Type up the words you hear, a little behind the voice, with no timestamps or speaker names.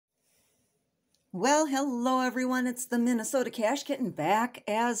Well, hello everyone. It's the Minnesota Cash Kitten back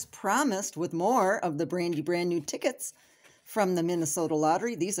as promised with more of the brand new tickets from the Minnesota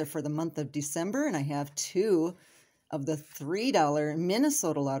Lottery. These are for the month of December, and I have two of the $3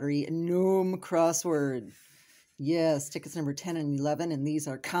 Minnesota Lottery Gnome Crossword. Yes, tickets number 10 and 11, and these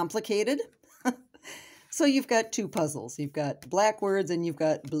are complicated. So you've got two puzzles. You've got black words and you've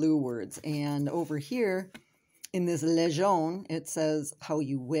got blue words. And over here in this Legion, it says how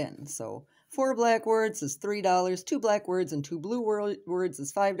you win. So 4 black words is $3, 2 black words and 2 blue words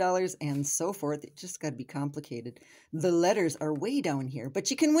is $5, and so forth. It just got to be complicated. The letters are way down here,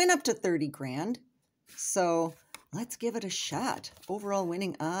 but you can win up to 30 grand. So let's give it a shot. Overall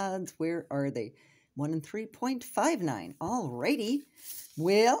winning odds, where are they? 1 in 3.59. Alrighty.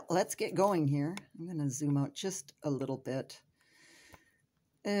 Well, let's get going here. I'm going to zoom out just a little bit.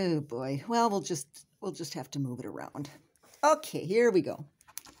 Oh boy. Well, we'll just have to move it around. Okay, here we go.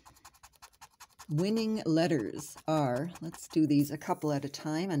 Winning letters are, let's do these a couple at a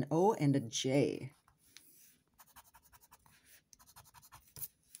time, an O and a J.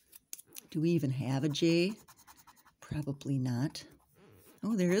 Do we even have a J? Probably not.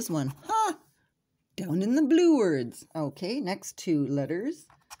 Oh, there is one. Ha! Down in the blue words. Okay, next two letters.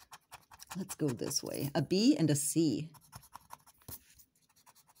 Let's go this way. A B and a C.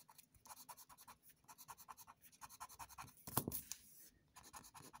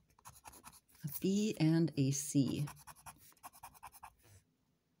 A B and a C.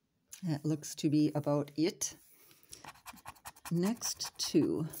 That looks to be about it. Next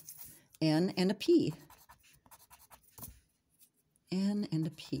two. N and a P. N and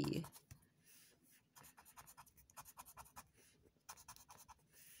a P.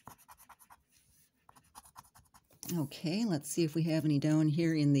 Okay, let's see if we have any down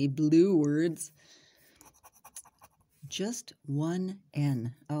here in the blue words. Just one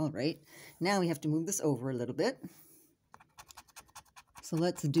N. All right. Now we have to move this over a little bit. So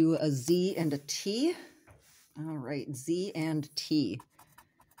let's do a Z and a T. All right, Z and T.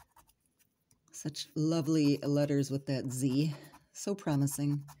 Such lovely letters with that Z. So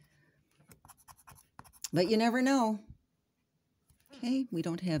promising. But you never know. Okay, we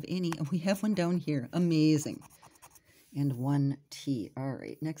don't have any. We have one down here. Amazing. And one T. All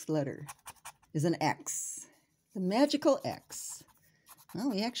right, next letter is an X. The magical X.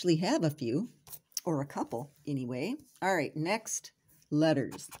 Well, we actually have a few, or a couple anyway. All right, next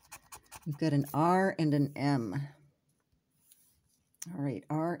letters. We've got an R and an M. All right,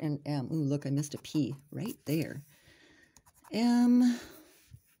 R and M. Ooh, look, I missed a P right there. M,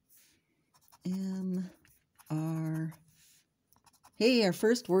 R. Hey, our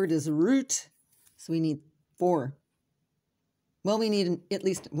first word is root, so we need 4. Well, we need at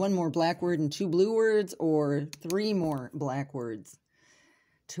least 1 more black word and 2 blue words, or 3 more black words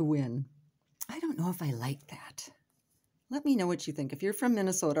to win. I don't know if I like that. Let me know what you think. If you're from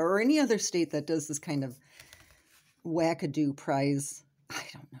Minnesota or any other state that does this kind of wackadoo prize, I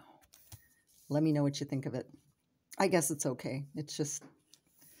don't know. Let me know what you think of it. I guess it's okay. It's just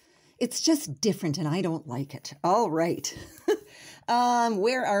different, and I don't like it. All right.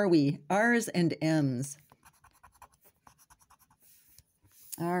 Where are we? R's and M's.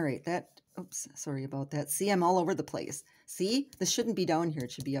 All right, oops, sorry about that. See, I'm all over the place. See, this shouldn't be down here.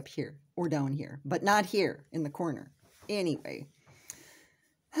 It should be up here or down here, but not here in the corner. Anyway.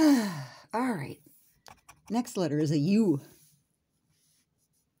 All right. Next letter is a U.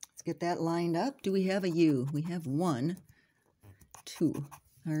 Let's get that lined up. Do we have a U? We have 1, 2.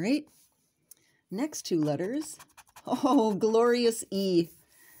 All right. Next 2 letters. Oh, glorious E.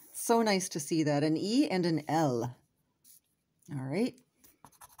 So nice to see that. An E and an L. All right.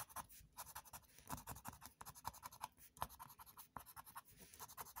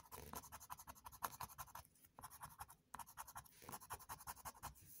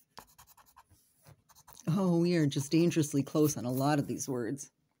 Oh, we are just dangerously close on a lot of these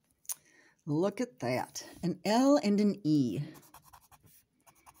words. Look at that. An L and an E.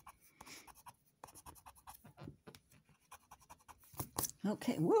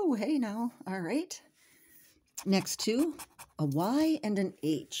 Okay, whoa, hey now. All right. Next two, a Y and an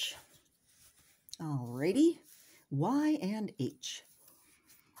H. All righty. Y and H.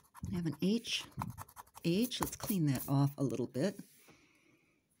 I have an H. Let's clean that off a little bit.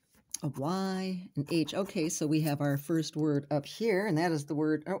 A Y, an H. Okay, so we have our first word up here, and that is the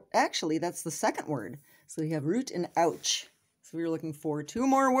word, oh, actually, that's the second word. So we have root and ouch. So we were looking for 2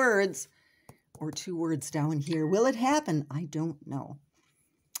 more words, or 2 words down here. Will it happen? I don't know.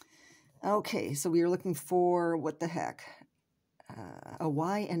 Okay, so we were looking for, what the heck, a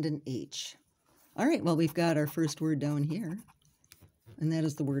Y and an H. All right, well, we've got our first word down here, and that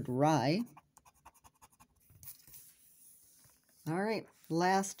is the word rye. All right,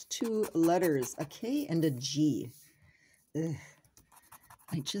 last two letters, a K and a G. Ugh,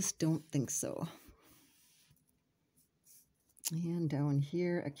 I just don't think so. And down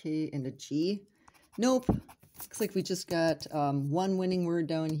here, a K and a G. Nope. Looks like we just got one winning word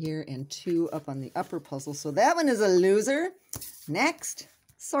down here and two up on the upper puzzle. So that one is a loser. Next.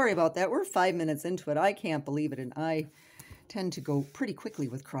 Sorry about that. We're 5 minutes into it. I can't believe it. And I tend to go pretty quickly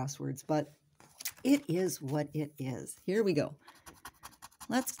with crosswords, but it is what it is. Here we go.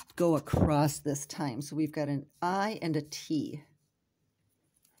 Let's go across this time. So we've got an I and a T.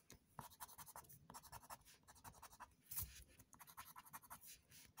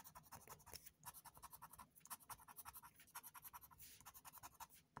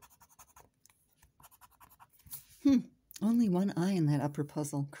 Only one I in that upper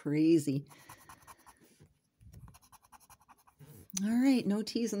puzzle. Crazy. All right, no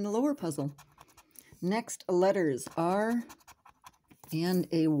T's in the lower puzzle. Next letters, R and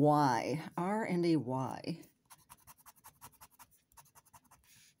a Y. R and a Y.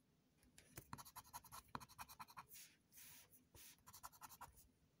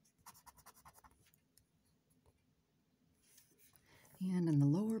 And in the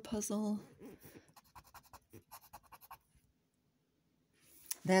lower puzzle,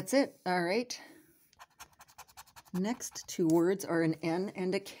 that's it. All right. Next two words are an N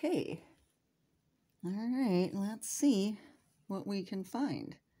and a K. All right, let's see what we can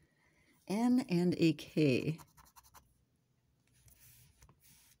find. N and a K.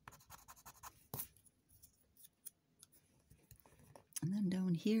 And then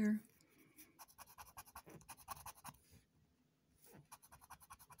down here,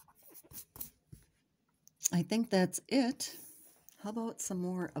 I think that's it. How about some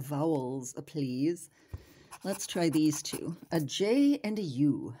more vowels, please? Let's try these two. A J and a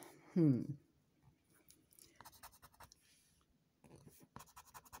U.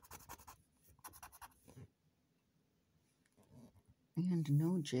 And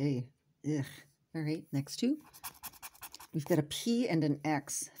no J. Ugh. All right, next two. We've got a P and an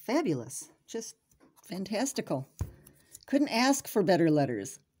X. Fabulous. Just fantastical. Couldn't ask for better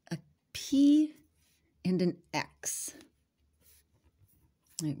letters. A P and an X.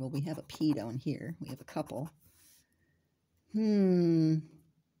 All right, well, we have a P down here. We have a couple. I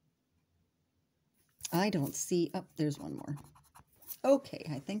don't see... Oh, there's one more. Okay,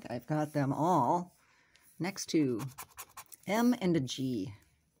 I think I've got them all. Next two. M and a G.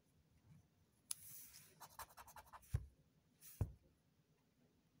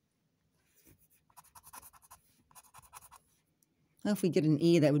 Well, if we get an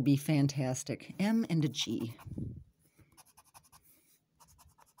E, that would be fantastic. M and a G.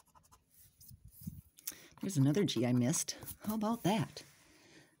 There's another G I missed. How about that?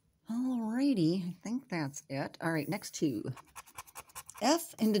 Alrighty, I think that's it. All right, next two.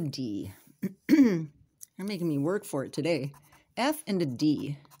 F and a D. You're making me work for it today. F and a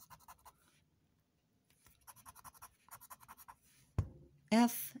D.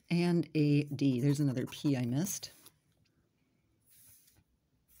 F and a D. There's another P I missed.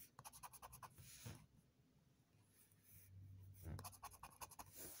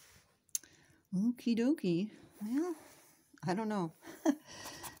 Okie dokie. Well, I don't know.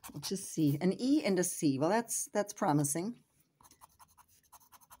 We'll just see. An E and a C. Well, that's promising.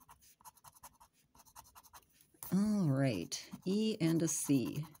 All right. E and a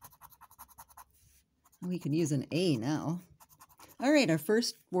C. We could use an A now. All right, our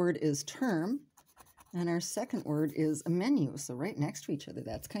first word is term, and our second word is a menu. So right next to each other.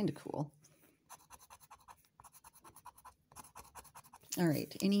 That's kind of cool. All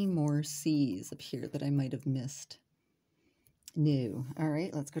right, any more C's up here that I might have missed? No. All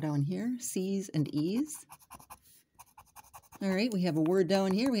right, let's go down here. C's and E's. All right, we have a word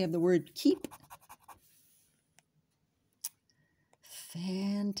down here. We have the word keep.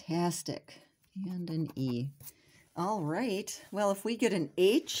 Fantastic. And an E. All right, well, if we get an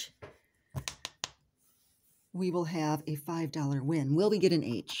H, we will have a $5 win. Will we get an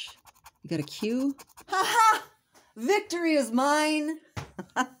H? We got a Q. Ha-ha! Victory is mine.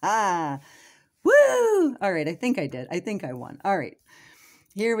 Woo! All right, I think I did. I think I won. All right,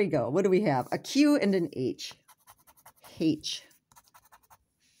 here we go. What do we have? A Q and an H. H.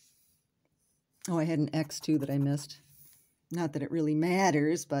 Oh, I had an X too that I missed. Not that it really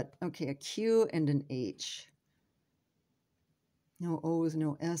matters, but okay, a Q and an H. No O's,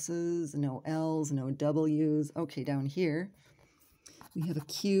 no S's, no L's, no W's. Okay, down here we have a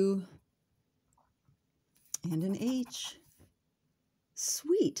Q and an H.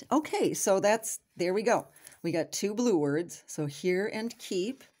 Sweet. Okay, so there we go. We got two blue words. So here and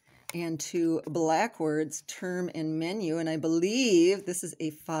keep. and 2 Blackwords term and menu, and I believe this is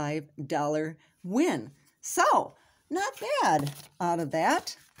a $5 win. So, not bad out of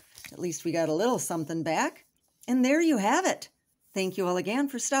that. At least we got a little something back. And there you have it. Thank you all again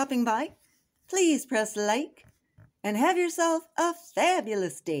for stopping by. Please press like and have yourself a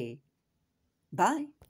fabulous day. Bye.